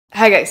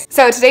Hi guys.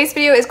 So today's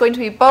video is going to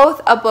be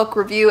both a book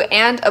review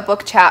and a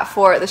book chat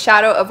for The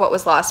Shadow of What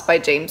Was Lost by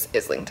James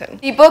Islington.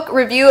 The book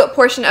review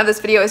portion of this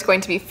video is going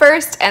to be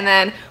first, and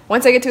then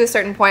once I get to a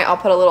certain point, I'll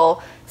put a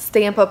little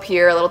stamp up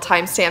here, a little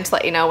timestamp to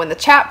let you know when the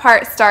chat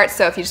part starts,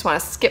 so if you just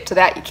want to skip to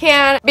that, you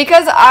can.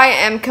 Because I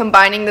am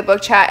combining the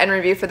book chat and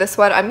review for this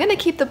one, I'm going to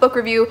keep the book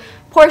review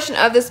portion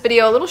of this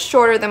video a little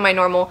shorter than my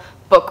normal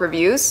book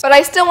reviews, but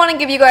I still want to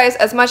give you guys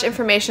as much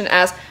information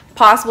as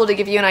possible to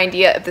give you an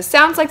idea if this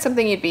sounds like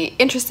something you'd be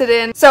interested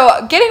in.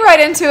 So getting right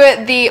into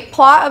it, the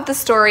plot of the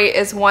story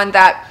is one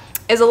that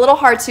is a little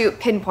hard to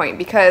pinpoint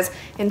because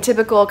in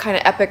typical kind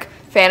of epic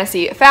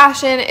fantasy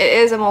fashion, it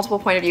is a multiple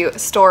point of view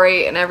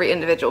story and every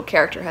individual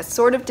character has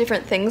sort of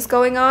different things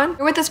going on.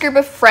 We're with this group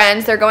of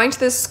friends. They're going to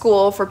this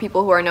school for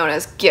people who are known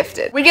as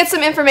gifted. We get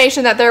some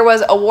information that there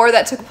was a war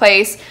that took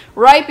place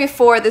right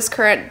before this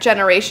current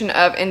generation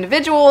of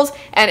individuals,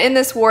 and in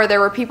this war there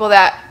were people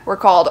that were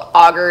called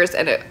augurs,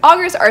 and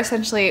augurs are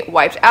essentially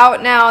wiped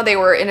out now. They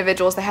were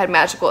individuals that had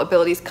magical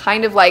abilities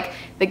kind of like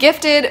the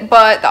gifted,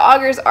 but the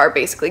augurs are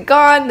basically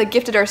gone. The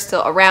gifted are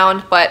still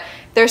around, but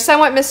they're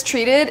somewhat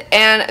mistreated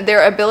and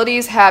their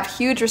abilities have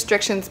huge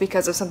restrictions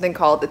because of something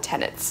called the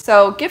tenets.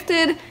 So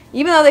gifted,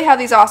 even though they have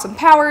these awesome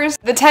powers,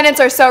 the tenets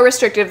are so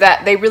restrictive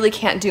that they really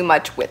can't do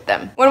much with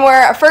them. When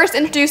we're first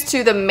introduced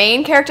to the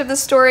main character of the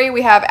story,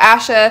 we have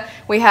Asha,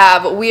 we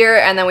have Weir,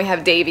 and then we have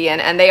Davian,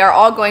 and they are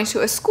all going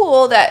to a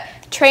school that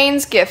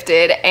trains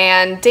gifted,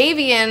 and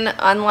Davian,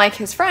 unlike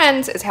his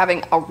friends, is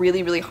having a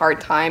really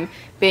hard time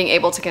being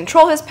able to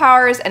control his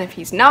powers, and if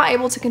he's not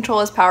able to control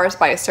his powers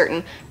by a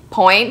certain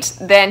point,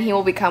 then he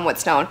will become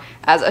what's known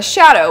as a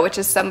shadow, which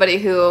is somebody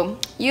who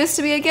used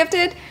to be a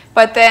gifted,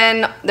 but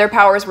then their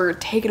powers were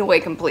taken away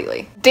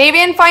completely.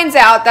 Davian finds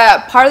out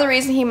that part of the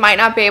reason he might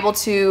not be able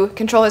to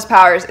control his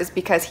powers is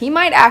because he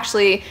might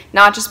actually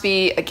not just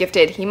be a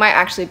gifted, he might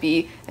actually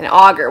be an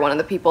augur, one of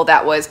the people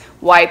that was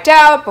wiped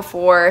out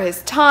before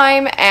his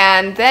time,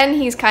 and then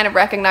he's kind of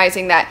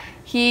recognizing that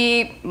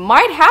he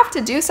might have to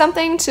do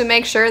something to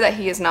make sure that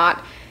he is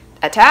not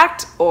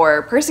attacked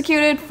or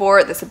persecuted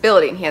for this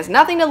ability, and he has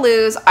nothing to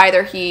lose.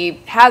 Either he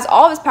has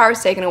all of his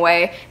powers taken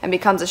away and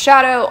becomes a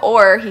shadow,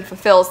 or he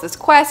fulfills this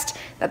quest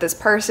that this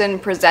person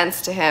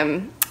presents to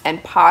him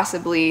and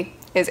possibly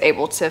is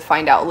able to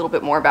find out a little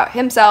bit more about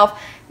himself,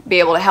 be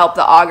able to help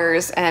the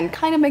augurs, and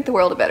kind of make the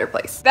world a better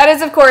place. That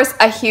is, of course,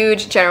 a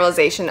huge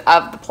generalization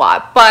of the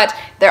plot, but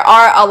there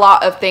are a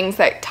lot of things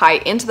that tie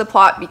into the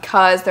plot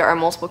because there are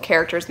multiple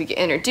characters. We get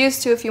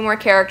introduced to a few more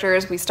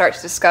characters. We start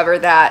to discover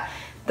that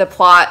the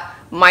plot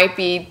might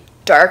be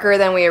darker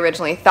than we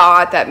originally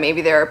thought, that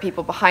maybe there are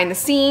people behind the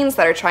scenes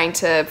that are trying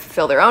to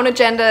fulfill their own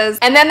agendas.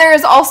 And then there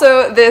is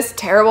also this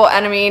terrible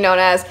enemy known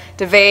as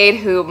Devade,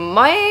 who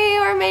may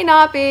or may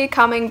not be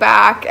coming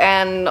back,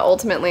 and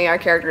ultimately our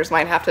characters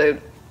might have to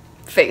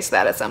face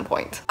that at some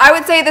point. I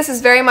would say this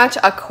is very much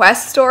a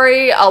quest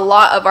story. A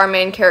lot of our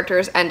main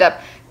characters end up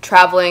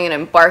traveling and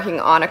embarking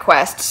on a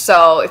quest,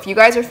 so if you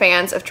guys are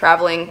fans of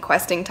traveling,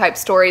 questing type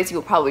stories,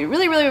 you'll probably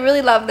really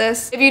love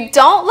this. If you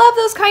don't love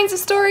those kinds of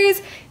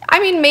stories, I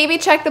mean, maybe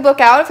check the book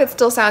out if it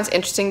still sounds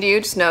interesting to you.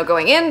 Just know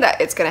going in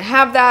that it's gonna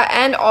have that,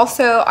 and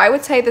also I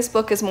would say this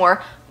book is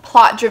more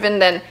plot driven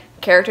than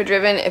character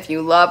driven. If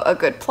you love a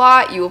good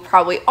plot, you will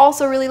probably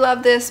also really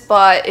love this,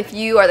 but if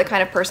you are the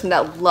kind of person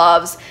that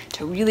loves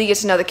to really get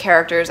to know the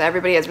characters,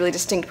 everybody has really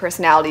distinct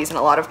personalities and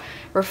a lot of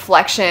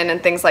reflection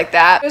and things like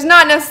that, there's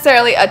not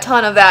necessarily a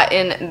ton of that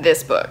in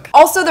this book.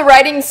 Also, the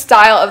writing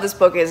style of this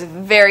book is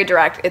very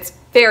direct. It's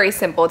very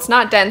simple. It's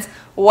not dense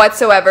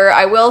whatsoever.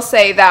 I will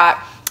say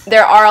that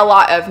there are a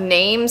lot of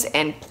names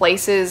and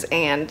places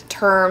and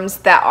terms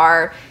that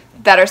are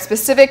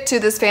specific to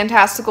this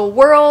fantastical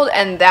world,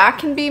 and that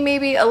can be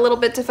maybe a little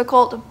bit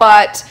difficult,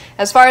 but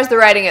as far as the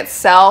writing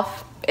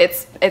itself,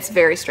 it's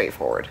very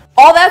straightforward.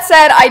 All that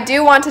said, I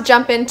do want to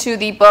jump into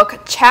the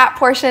book chat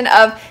portion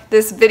of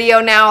this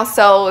video now,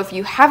 so if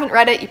you haven't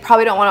read it, you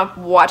probably don't want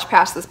to watch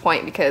past this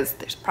point because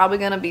there's probably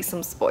going to be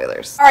some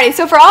spoilers. Alrighty,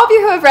 so for all of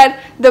you who have read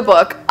the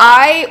book,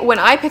 when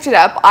I picked it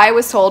up, I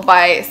was told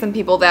by some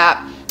people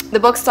that the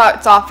book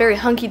starts off very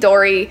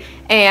hunky-dory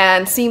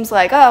and seems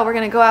like, oh, we're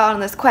gonna go out on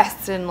this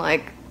quest and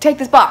like take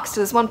this box to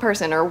this one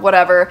person or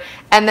whatever,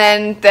 and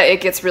then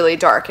it gets really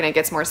dark and it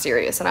gets more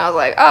serious, and I was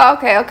like, oh,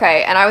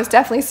 okay, and I was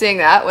definitely seeing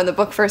that when the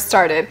book first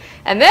started,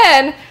 and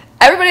then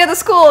everybody at the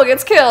school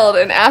gets killed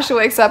and Asha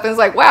wakes up and is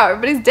like, wow,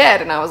 everybody's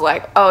dead, and I was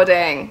like, oh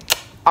dang,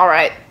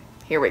 alright,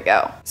 here we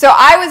go. So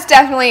I was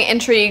definitely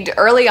intrigued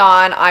early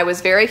on. I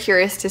was very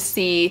curious to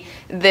see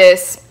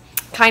this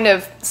kind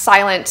of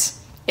silent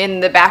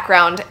in the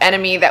background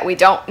enemy that we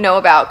don't know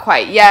about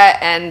quite yet,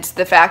 and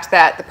the fact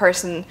that the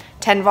person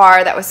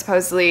Tenvar that was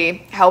supposedly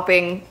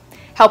helping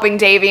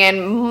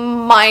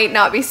Davian might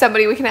not be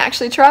somebody we can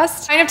actually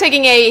trust. Kind of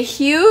taking a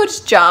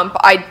huge jump,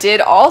 I did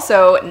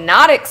also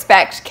not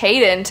expect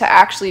Caden to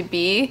actually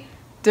be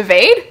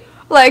Devade.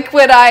 Like,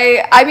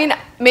 I mean,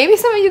 maybe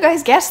some of you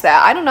guys guessed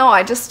that. I don't know,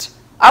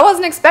 I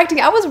wasn't expecting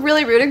it. I was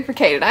really rooting for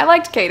Caden. I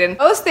liked Caden.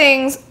 Those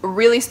things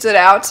really stood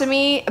out to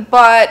me,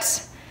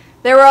 but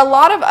There were a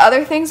lot of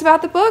other things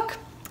about the book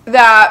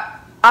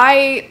that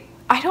I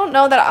don't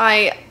know that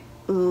I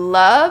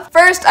love.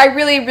 First, I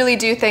really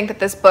do think that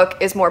this book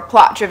is more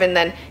plot driven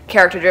than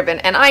character driven,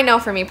 and I know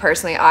for me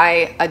personally,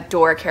 I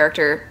adore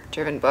character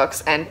driven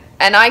books, and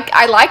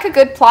I like a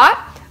good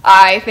plot.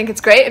 I think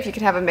it's great if you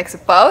can have a mix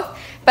of both,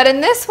 but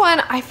in this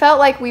one I felt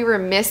like we were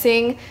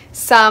missing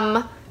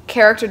some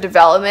character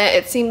development.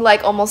 It seemed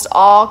like almost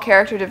all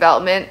character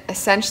development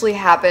essentially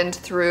happened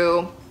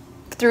through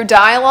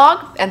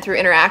dialogue and through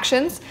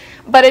interactions,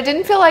 but it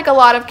didn't feel like a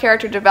lot of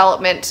character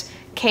development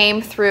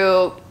came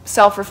through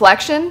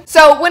self-reflection.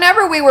 So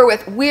whenever we were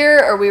with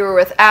Weir, or we were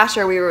with Ash,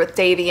 or we were with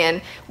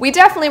Davian, we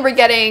definitely were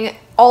getting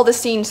all the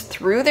scenes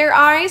through their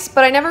eyes,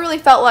 but I never really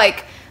felt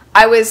like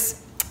I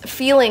was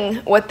feeling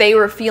what they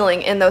were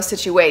feeling in those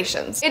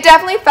situations. It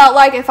definitely felt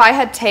like if I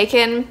had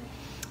taken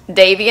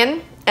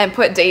Davian and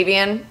put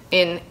Davian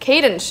in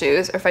Caden's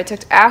shoes, or if I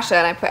took Asha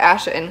and I put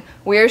Asha in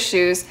Weir's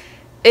shoes,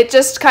 it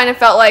just kind of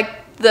felt like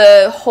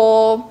the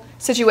whole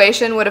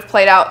situation would have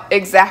played out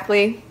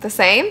exactly the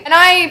same.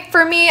 And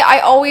for me, I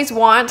always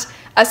want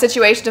a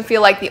situation to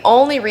feel like the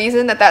only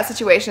reason that that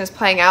situation is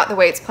playing out the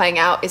way it's playing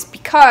out is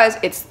because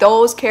it's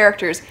those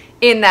characters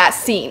in that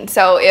scene.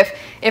 So if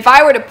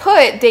I were to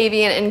put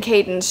Davian in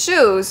Caden's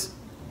shoes,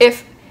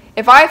 if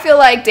I feel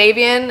like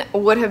Davian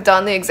would have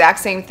done the exact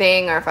same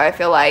thing, or if I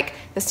feel like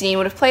the scene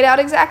would have played out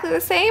exactly the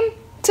same,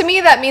 to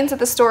me that means that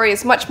the story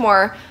is much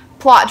more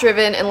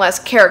plot-driven and less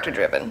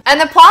character-driven.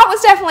 And the plot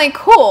was definitely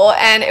cool,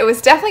 and it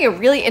was definitely a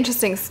really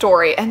interesting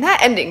story. And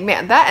that ending,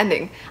 man, that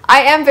ending,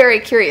 I am very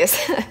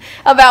curious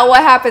about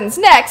what happens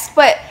next,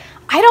 but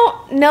I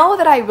don't know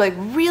that I like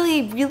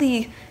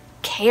really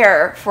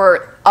care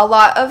for a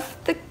lot of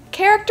the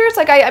characters.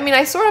 Like, I mean,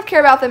 I sort of care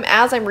about them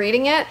as I'm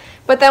reading it,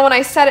 but then when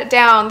I set it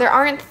down, there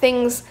aren't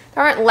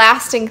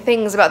lasting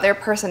things about their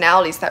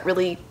personalities that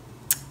really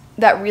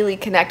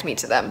connect me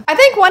to them. I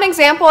think one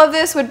example of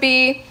this would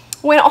be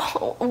when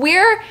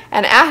Weir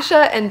and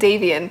Asha and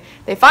Davian,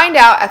 they find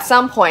out at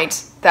some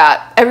point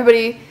that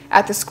everybody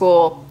at the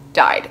school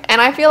died.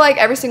 And I feel like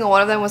every single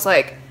one of them was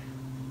like,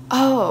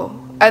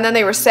 oh, and then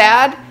they were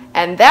sad,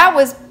 and that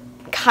was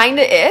kind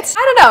of it.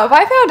 I don't know, if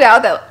I found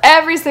out that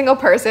every single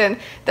person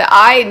that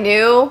I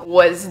knew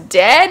was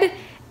dead,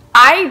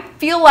 I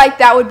feel like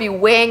that would be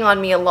weighing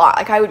on me a lot.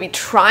 Like, I would be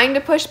trying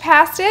to push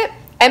past it,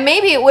 and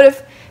maybe it would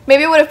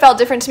have felt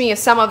different to me if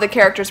some of the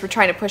characters were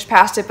trying to push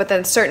past it, but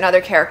then certain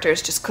other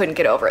characters just couldn't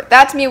get over it.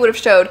 That to me would have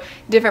showed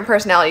different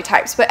personality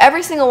types, but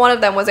every single one of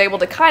them was able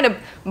to kind of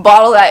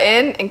bottle that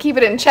in and keep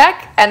it in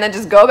check and then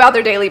just go about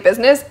their daily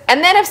business.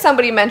 And then if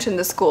somebody mentioned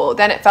the school,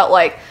 then it felt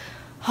like,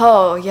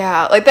 oh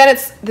yeah, like then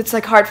it's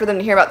like hard for them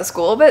to hear about the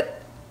school,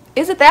 but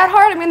is it that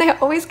hard? I mean, they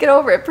always get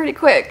over it pretty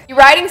quick. The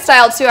writing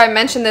style too, I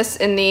mentioned this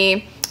in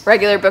the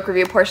regular book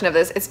review portion of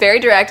this. It's very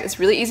direct, it's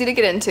really easy to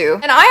get into,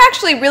 and I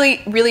actually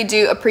really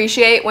do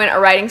appreciate when a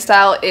writing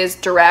style is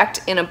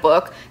direct in a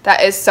book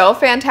that is so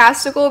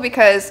fantastical,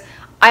 because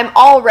I'm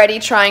already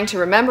trying to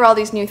remember all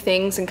these new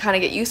things and kind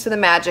of get used to the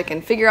magic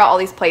and figure out all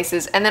these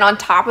places, and then on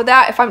top of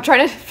that, if I'm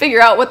trying to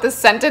figure out what the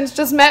sentence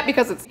just meant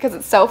because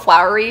it's so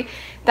flowery,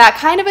 that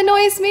kind of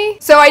annoys me.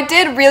 So I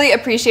did really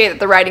appreciate that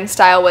the writing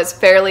style was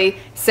fairly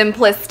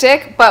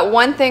simplistic, but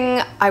one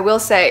thing I will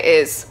say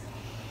is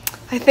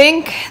I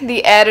think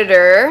the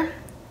editor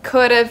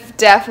could have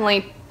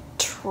definitely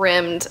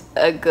trimmed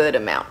a good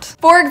amount.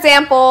 For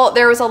example,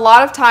 there was a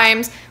lot of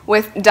times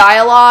with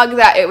dialogue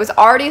that it was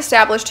already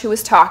established who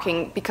was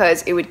talking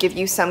because it would give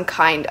you some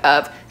kind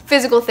of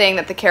physical thing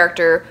that the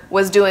character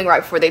was doing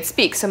right before they'd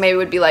speak. So maybe it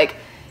would be like,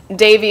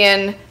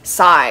 Davian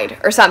sighed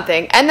or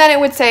something, and then it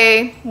would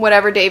say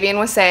whatever Davian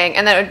was saying,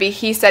 and then it would be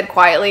he said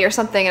quietly or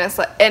something, and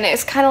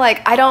it's kind of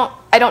like I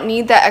don't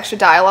need that extra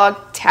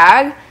dialogue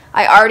tag.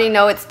 I already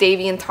know it's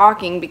Davian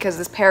talking because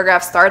this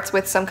paragraph starts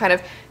with some kind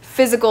of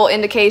physical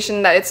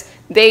indication that it's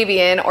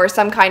Davian or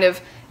some kind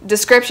of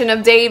description of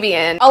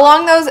Davian.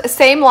 Along those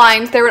same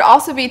lines, there would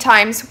also be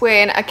times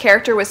when a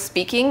character was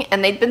speaking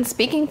and they'd been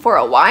speaking for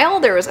a while.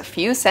 There was a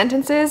few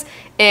sentences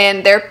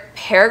in their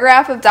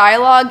paragraph of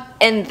dialogue,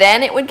 and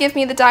then it would give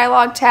me the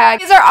dialogue tag.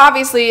 These are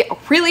obviously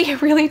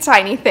really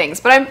tiny things,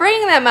 but I'm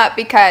bringing them up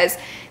because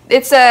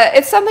it's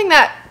something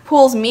that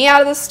pulls me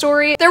out of the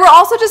story. There were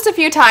also just a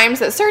few times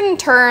that certain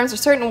terms or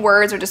certain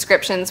words or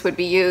descriptions would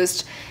be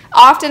used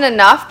often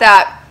enough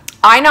that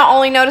I not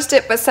only noticed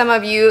it, but some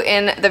of you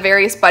in the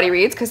various buddy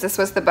reads, because this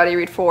was the buddy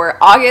read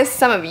for August,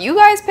 some of you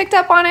guys picked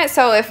up on it.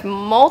 So if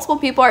multiple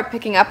people are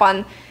picking up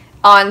on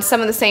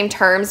some of the same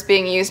terms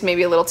being used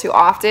maybe a little too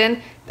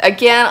often,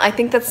 again, I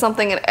think that's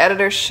something an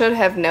editor should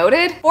have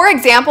noted. For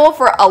example,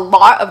 for a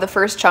lot of the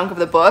first chunk of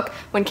the book,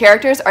 when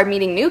characters are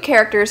meeting new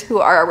characters who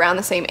are around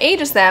the same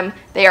age as them,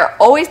 they are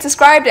always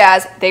described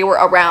as they were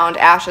around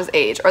Asha's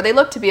age, or they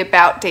looked to be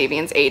about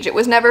Davian's age. It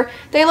was never,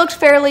 they looked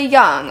fairly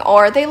young,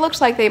 or they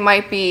looked like they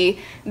might be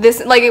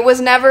this, like it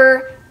was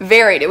never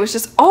varied. It was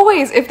just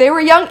always, if they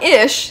were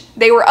young-ish,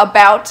 they were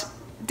about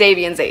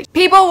Davian's age.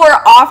 People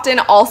were often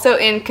also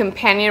in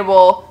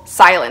companionable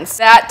silence.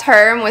 That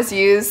term was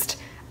used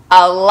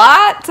a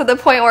lot, to the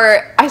point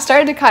where I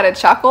started to kind of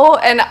chuckle,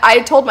 and I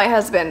told my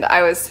husband,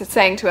 I was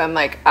saying to him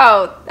like,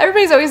 oh,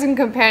 everybody's always in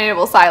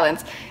companionable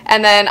silence.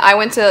 And then I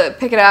went to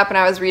pick it up and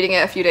I was reading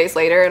it a few days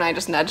later, and I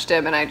just nudged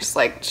him and I just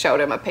like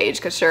showed him a page,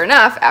 because sure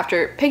enough,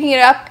 after picking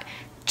it up,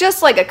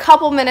 just like a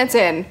couple minutes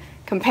in,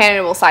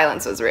 companionable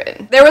silence was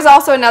written. There was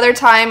also another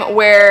time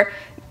where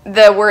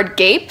the word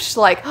gaped,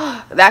 like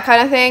that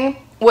kind of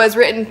thing, was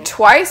written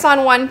twice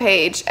on one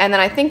page, and then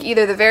I think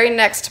either the very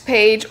next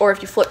page or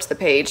if you flipped the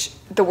page,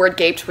 the word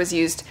gaped was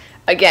used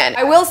again.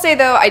 I will say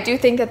though, I do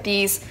think that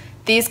these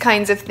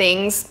kinds of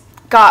things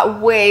got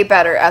way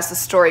better as the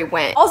story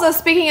went. Also,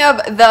 speaking of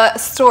the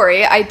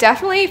story, I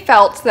definitely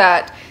felt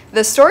that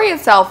the story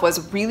itself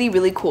was really,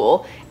 really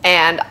cool,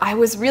 and I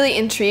was really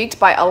intrigued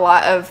by a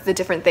lot of the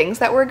different things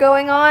that were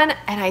going on,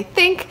 and I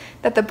think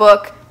that the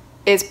book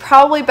is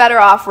probably better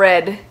off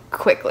read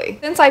quickly.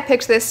 Since I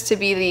picked this to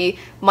be the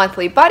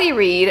monthly buddy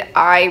read,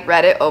 I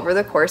read it over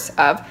the course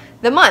of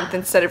the month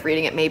instead of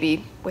reading it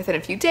maybe within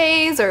a few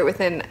days or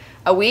within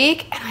a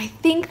week, and I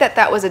think that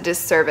that was a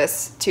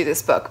disservice to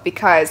this book,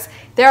 because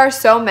there are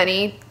so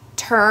many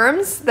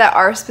terms that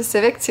are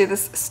specific to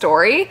this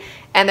story,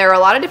 and there are a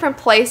lot of different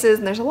places,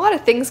 and there's a lot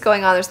of things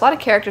going on, there's a lot of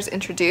characters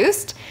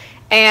introduced,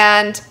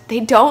 and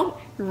they don't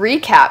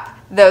recap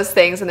those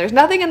things, and there's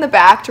nothing in the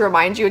back to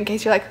remind you in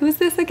case you're like, who's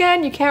this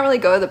again? You can't really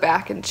go to the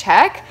back and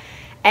check.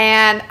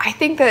 And I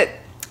think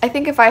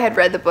if I had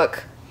read the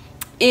book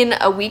in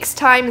a week's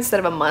time instead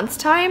of a month's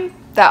time,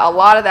 that a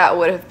lot of that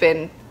would have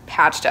been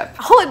patched up.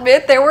 I'll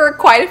admit there were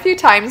quite a few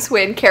times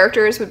when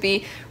characters would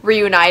be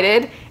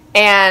reunited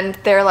and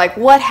they're like,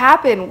 what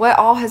happened? What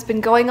all has been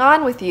going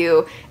on with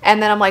you?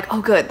 And then I'm like, oh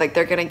good, like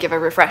they're gonna give a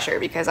refresher,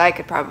 because I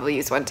could probably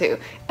use one too.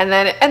 And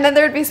then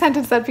there'd be a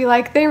sentence that'd be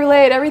like, they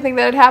relayed everything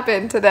that had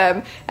happened to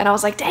them. And I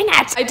was like, dang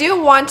it! I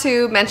do want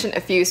to mention a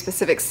few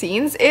specific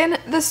scenes in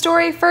the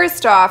story.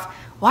 First off,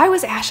 why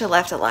was Asha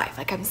left alive?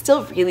 Like, I'm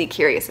still really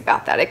curious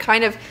about that. It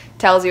kind of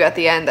tells you at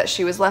the end that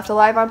she was left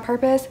alive on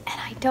purpose,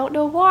 and I don't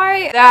know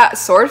why. That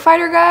sword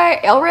fighter guy,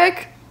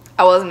 Elric,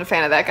 I wasn't a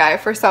fan of that guy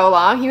for so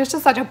long. He was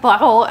just such a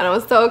butthole, and I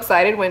was so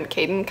excited when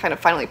Caden kind of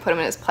finally put him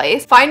in his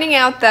place. Finding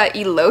out that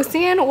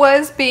Elosian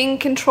was being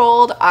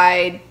controlled,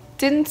 I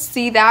didn't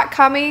see that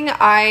coming.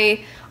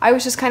 I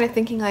was just kind of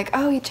thinking like,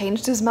 oh, he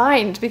changed his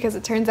mind because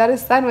it turns out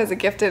his son was a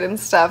gifted and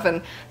stuff,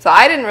 and so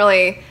I didn't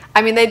really,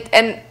 I mean,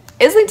 and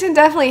Islington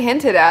definitely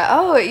hinted at,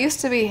 oh, it used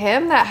to be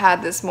him that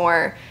had this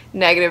more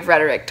negative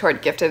rhetoric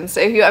toward gifted, and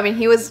so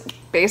he was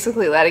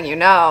basically letting you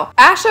know.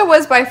 Asha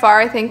was by far,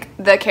 I think,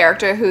 the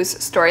character whose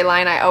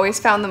storyline I always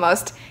found the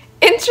most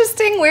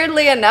interesting,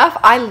 weirdly enough.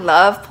 I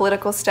love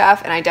political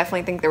stuff, and I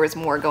definitely think there was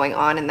more going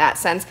on in that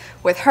sense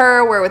with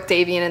her, where with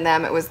Davian and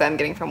them, it was them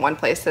getting from one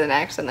place to the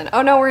next, and then,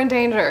 oh no, we're in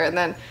danger, and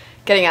then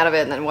getting out of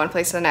it, and then one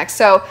place to the next.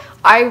 So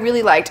I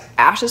really liked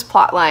Ash's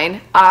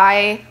plotline.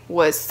 I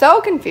was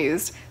so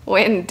confused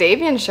when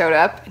Davian showed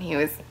up, and he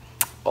was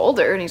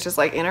older, and he's just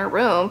like in her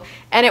room,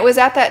 and it was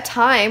at that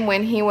time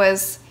when he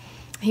was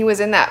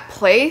in that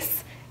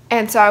place,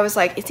 and so I was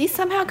like, is he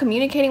somehow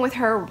communicating with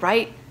her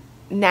right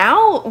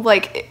now?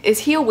 Like, is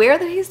he aware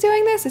that he's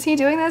doing this? Is he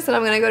doing this? And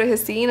I'm gonna go to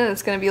his scene and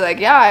it's gonna be like,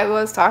 yeah, I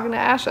was talking to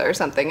Asha or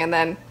something, and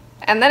then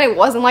it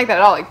wasn't like that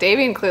at all. Like,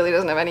 Davian clearly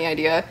doesn't have any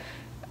idea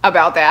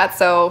about that,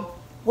 so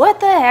what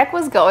the heck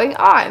was going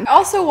on? I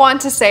also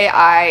want to say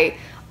I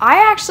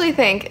actually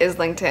think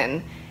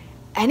Islington,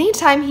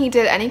 anytime he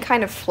did any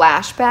kind of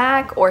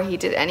flashback or he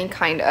did any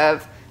kind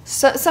of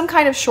some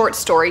kind of short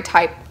story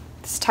type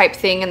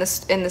thing in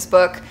this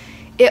book,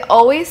 it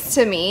always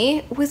to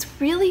me was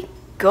really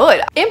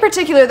good. In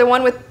particular, the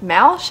one with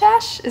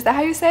Malshesh, is that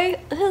how you say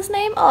his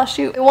name? Oh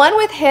shoot. The one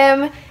with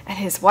him and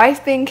his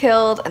wife being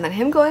killed, and then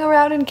him going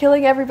around and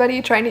killing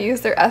everybody, trying to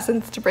use their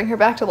essence to bring her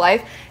back to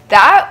life.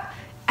 That,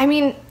 I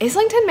mean,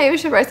 Islington maybe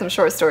should write some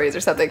short stories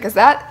or something, because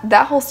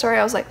that whole story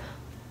I was like,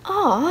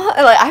 oh,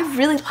 like, I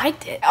really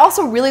liked it. I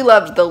also really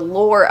loved the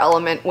lore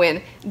element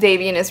when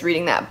Davian is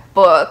reading that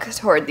book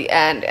toward the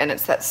end, and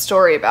it's that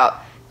story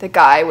about the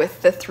guy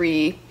with the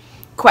 3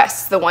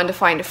 quests, the one to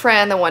find a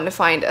friend, the one to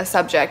find a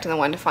subject, and the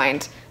one to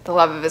find the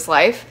love of his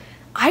life.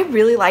 I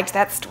really liked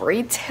that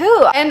story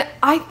too, and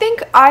I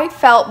think I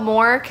felt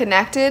more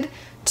connected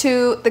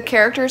to the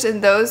characters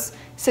in those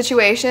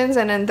situations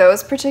and in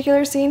those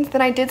particular scenes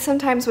than I did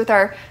sometimes with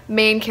our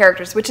main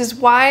characters, which is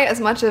why as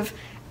much as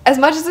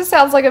it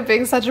sounds like I'm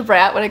being such a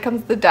brat when it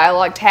comes to the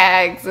dialogue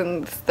tags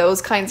and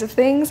those kinds of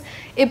things,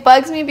 it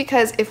bugs me,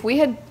 because if we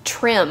had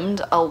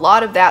trimmed a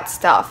lot of that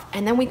stuff,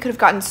 and then we could have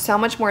gotten so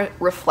much more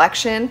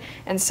reflection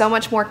and so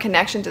much more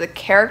connection to the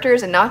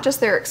characters, and not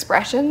just their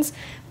expressions,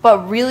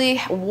 but really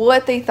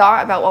what they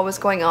thought about what was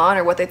going on,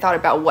 or what they thought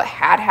about what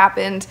had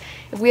happened.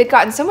 If we had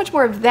gotten so much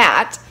more of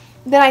that,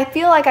 then I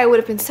feel like I would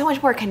have been so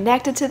much more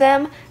connected to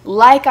them,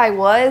 like I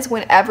was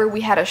whenever we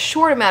had a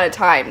short amount of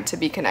time to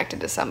be connected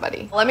to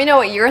somebody. Let me know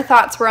what your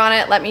thoughts were on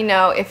it. Let me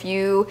know if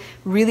you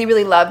really,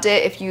 really loved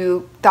it, if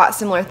you thought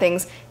similar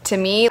things to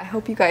me. I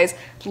hope you guys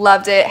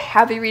loved it.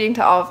 Happy reading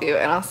to all of you,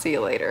 and I'll see you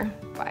later.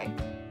 Bye.